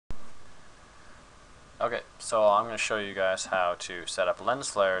Okay, so I'm going to show you guys how to set up lens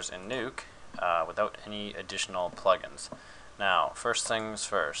flares in NUKE without any additional plugins. Now, first things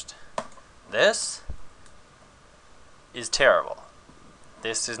first, this is terrible.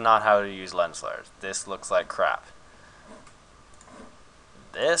 This is not how to use lens flares. This looks like crap.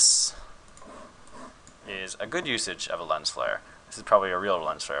 This is a good usage of a lens flare. This is probably a real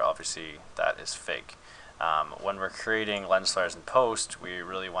lens flare. Obviously, that is fake. When we're creating lens flares in post, we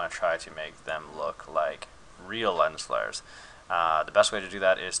really want to try to make them look like real lens flares. The best way to do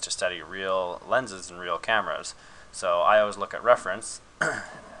that is to study real lenses and real cameras. So I always look at reference,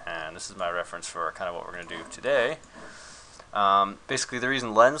 and this is my reference for kind of what we're going to do today. Basically, the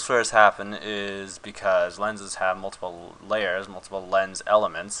reason lens flares happen is because lenses have multiple layers, multiple lens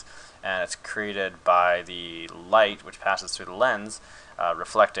elements, and it's created by the light which passes through the lens,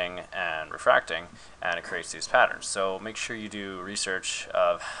 reflecting and refracting, and it creates these patterns. So make sure you do research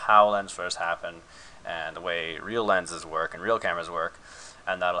of how lens flares happen and the way real lenses work and real cameras work,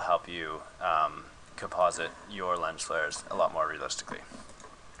 and that'll help you composite your lens flares a lot more realistically.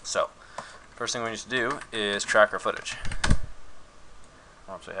 So, first thing we need to do is track our footage.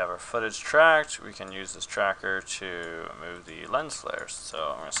 Once we have our footage tracked, we can use this tracker to move the lens flares.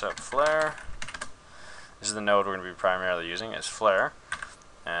 So I'm going to set up flare. This is the node we're going to be primarily using, is flare.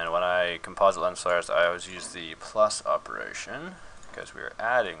 And when I composite lens flares, I always use the plus operation because we are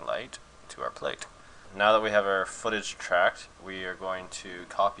adding light to our plate. Now that we have our footage tracked, we are going to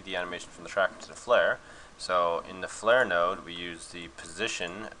copy the animation from the tracker to the flare. So in the flare node, we use the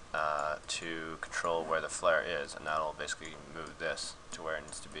position to control where the flare is, and that'll basically move this to where it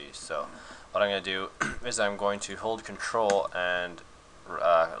needs to be. So what I'm going to do is I'm going to hold control and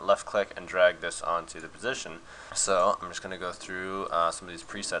left click and drag this onto the position. So I'm just going to go through some of these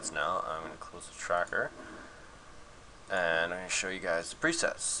presets now. I'm going to close the tracker, and I'm going to show you guys the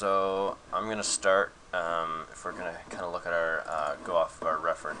presets. So I'm going to start, if we're going to kind of look at our, go off of our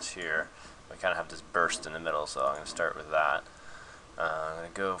reference here, we kind of have this burst in the middle, so I'm going to start with that. I'm going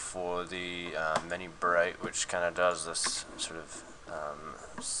to go for the many bright, which kind of does this sort of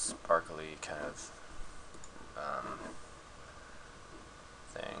sparkly kind of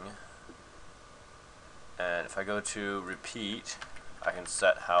thing. And if I go to repeat, I can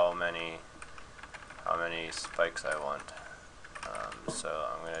set how many spikes I want. So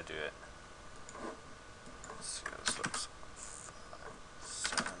I'm going to do it. Let's see what this looks.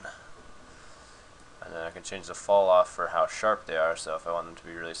 5, 7. And then I can change the fall off for how sharp they are. So if I want them to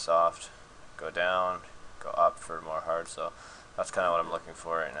be really soft, go down, go up for more hard. So that's kind of what I'm looking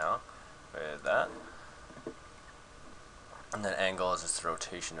for right now with that. And then angle is just the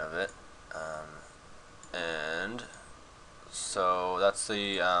rotation of it. And so that's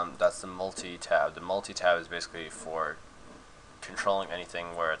the multi-tab. The multi-tab is basically for controlling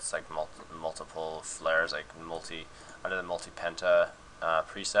anything where it's like multiple flares, like under the multi-penta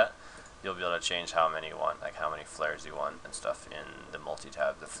preset. You'll be able to change how many you want, like how many flares you want and stuff in the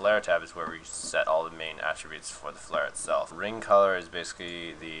multi-tab. The flare tab is where we set all the main attributes for the flare itself. Ring color is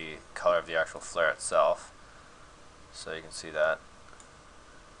basically the color of the actual flare itself. So you can see that.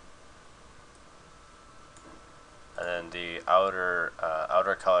 And then the outer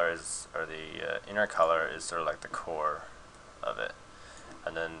color is, or the inner color is sort of like the core of it.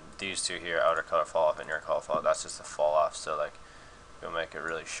 And then these two here, outer color fall off, inner color fall off, that's just a fall off. So like, you'll make it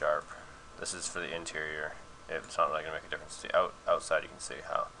really sharp. This is for the interior. It's not really going to make a difference. The outside, you can see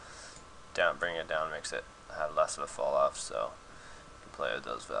how bringing it down makes it have less of a fall off. So you can play with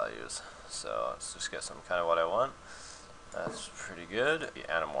those values. So let's just get some kind of what I want. That's pretty good. The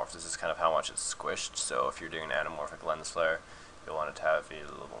anamorph, this is kind of how much it's squished. So if you're doing an anamorphic lens flare, you'll want it to have a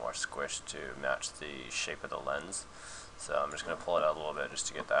little bit more squished to match the shape of the lens. So I'm just going to pull it out a little bit just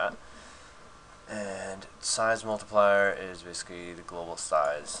to get that. And size multiplier is basically the global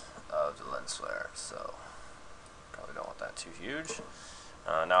size of the lens flare, so probably don't want that too huge.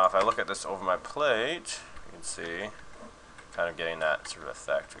 Now if I look at this over my plate, you can see kind of getting that sort of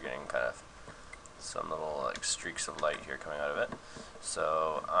effect. We're getting kind of some little like streaks of light here coming out of it.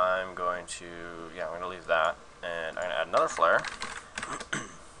 So I'm going to leave that, and I'm going to add another flare.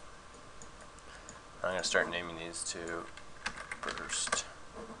 I'm going to start naming these to burst.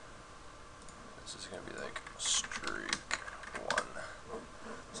 This is going to be like streak 1.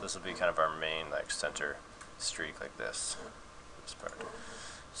 So this will be kind of our main like center streak like this part.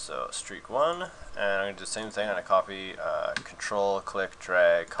 So streak 1, and I'm going to do the same thing. I'm going to copy, control, click,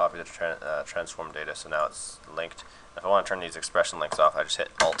 drag, copy the transform data. So now it's linked. If I want to turn these expression links off, I just hit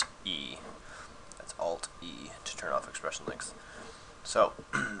Alt-E. That's Alt-E to turn off expression links. So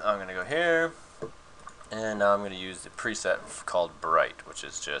I'm going to go here, and now I'm going to use the preset called bright, which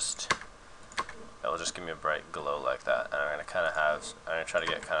is just it'll just give me a bright glow like that. And I'm gonna try to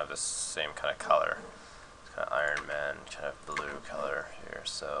get kind of this same kind of color. It's kind of Iron Man, kind of blue color here.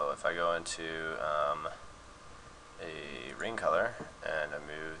 So if I go into a ring color and I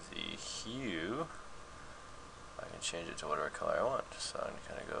move the hue, I can change it to whatever color I want. So I'm gonna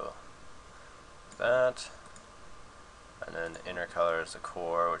kind of go like that. And then the inner color is the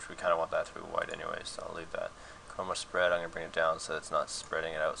core, which we kind of want that to be white anyway, so I'll leave that. Chroma spread, I'm going to bring it down so it's not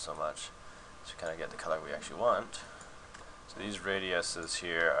spreading it out so much, so kind of get the color we actually want. So these radiuses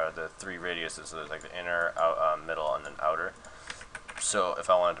here are the three radiuses, so there's like the inner, middle, and then outer. So if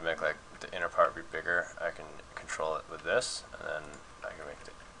I wanted to make like the inner part be bigger, I can control it with this, and then I can make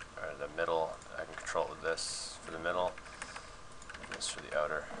the middle, I can control it with this for the middle, and this for the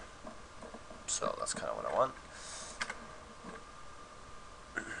outer. So that's kind of what I want.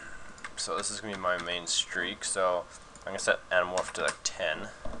 So this is going to be my main streak, so I'm going to set anamorph to like 10.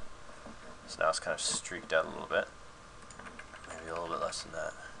 So now it's kind of streaked out a little bit. Maybe a little bit less than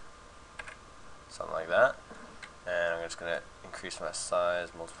that. Something like that. And I'm just going to increase my size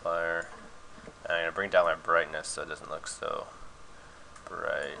multiplier. And I'm going to bring down my brightness so it doesn't look so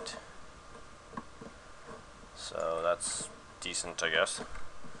bright. So that's decent, I guess.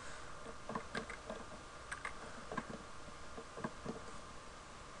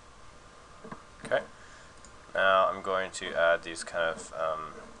 Okay, now I'm going to add these kind of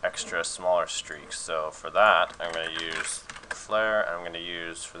extra smaller streaks. So for that, I'm going to use flare, and I'm going to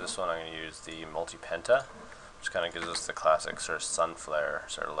use, for this one, I'm going to use the multi-penta, which kind of gives us the classic sort of sun flare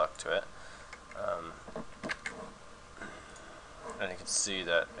sort of look to it. And you can see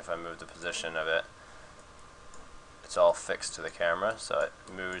that if I move the position of it, it's all fixed to the camera, so it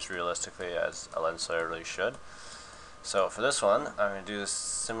moves realistically as a lens flare really should. So for this one, I'm going to do this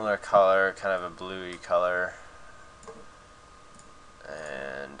similar color, kind of a bluey color,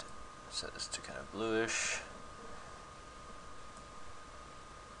 and set this to kind of bluish.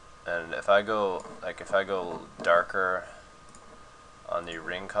 And if I go darker on the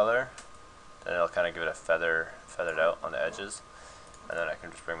ring color, then it'll kind of give it a feathered out on the edges, and then I can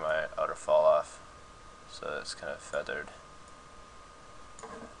just bring my outer fall off, so it's kind of feathered,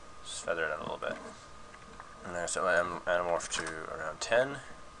 just feather it out a little bit. And I set my anamorph to around 10.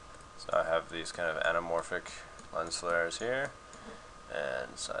 So I have these kind of anamorphic lens flares here,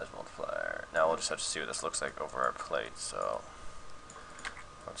 and size multiplier. Now we'll just have to see what this looks like over our plate. So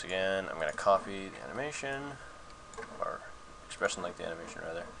once again, I'm going to copy the animation, or expression like the animation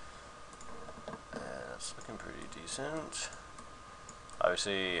rather. And it's looking pretty decent.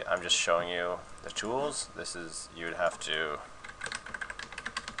 Obviously, I'm just showing you the tools. This is, you'll have to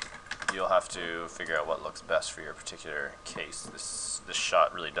figure out what looks best for your particular case. This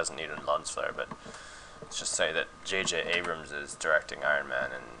shot really doesn't need a lens flare, but let's just say that J.J. Abrams is directing Iron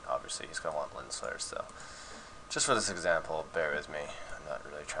Man, and obviously he's going to want lens flares. So just for this example, bear with me. I'm not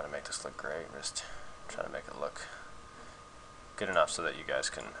really trying to make this look great. I'm just trying to make it look good enough so that you guys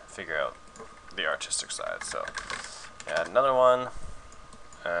can figure out the artistic side. So add another one,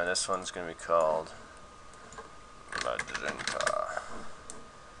 and this one's going to be called Magenta.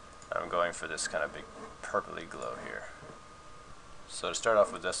 I'm going for this kind of big purpley glow here. So to start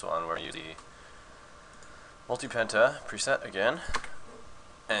off with this one, we're going to use the multi-penta preset again,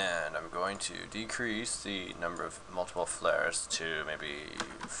 and I'm going to decrease the number of multiple flares to maybe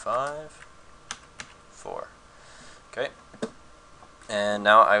 5, 4. Okay, and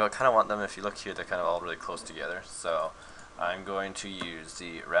now I kind of want them, if you look here, they're kind of all really close together. So I'm going to use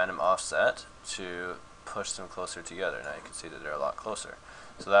the random offset to push them closer together. Now you can see that they're a lot closer.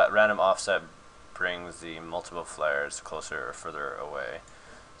 So that random offset brings the multiple flares closer or further away.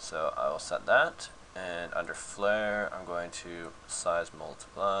 So I will set that, and under flare I'm going to size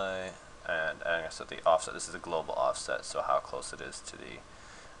multiply, and I'm going to set the offset. This is a global offset, so how close it is to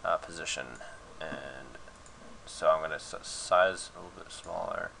the position. And so I'm going to set size a little bit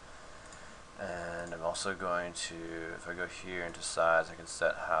smaller, and I'm also going to, if I go here into size, I can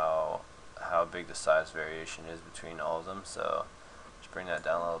set how big the size variation is between all of them. So just bring that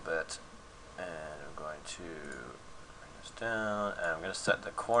down a little bit, and I'm going to bring this down, and I'm going to set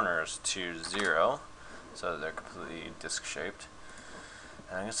the corners to 0 so that they're completely disc shaped.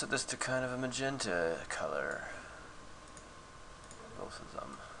 And I'm going to set this to kind of a magenta color, both of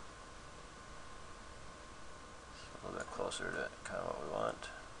them. Just a little bit closer to kind of what we want.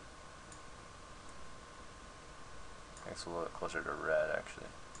 I think it's a little bit closer to red actually.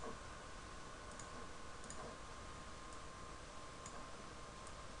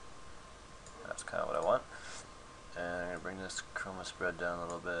 That's kind of what I want. And I'm going to bring this chroma spread down a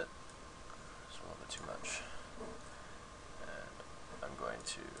little bit. It's a little bit too much. And I'm going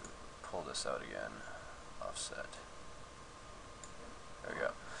to pull this out again, offset. There we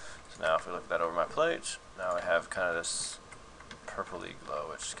go. So now if we look at that over my plate, now I have kind of this purpley glow,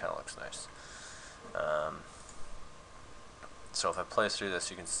 which kind of looks nice. So if I play through this,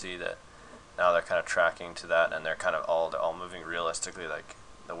 you can see that now they're kind of tracking to that, and they're all moving realistically, like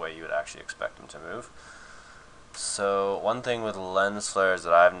the way you would actually expect them to move. So one thing with lens flares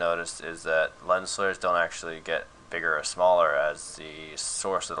that I've noticed is that lens flares don't actually get bigger or smaller as the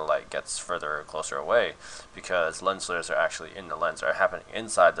source of the light gets further or closer away, because lens flares are actually in the lens, are happening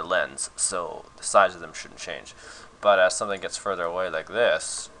inside the lens, so the size of them shouldn't change. But as something gets further away like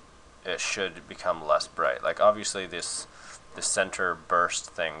this, it should become less bright. Like obviously the center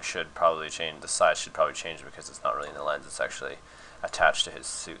burst thing should probably change, the size should probably change because it's not really in the lens, it's actually attached to his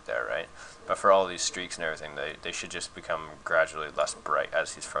suit there, right? But for all these streaks and everything, they should just become gradually less bright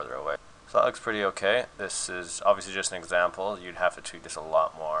as he's further away. So that looks pretty okay. This is obviously just an example. You'd have to tweak this a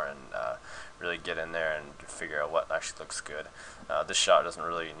lot more and really get in there and figure out what actually looks good. This shot doesn't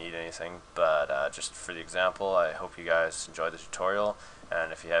really need anything, but just for the example, I hope you guys enjoyed the tutorial,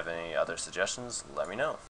 and if you have any other suggestions, let me know.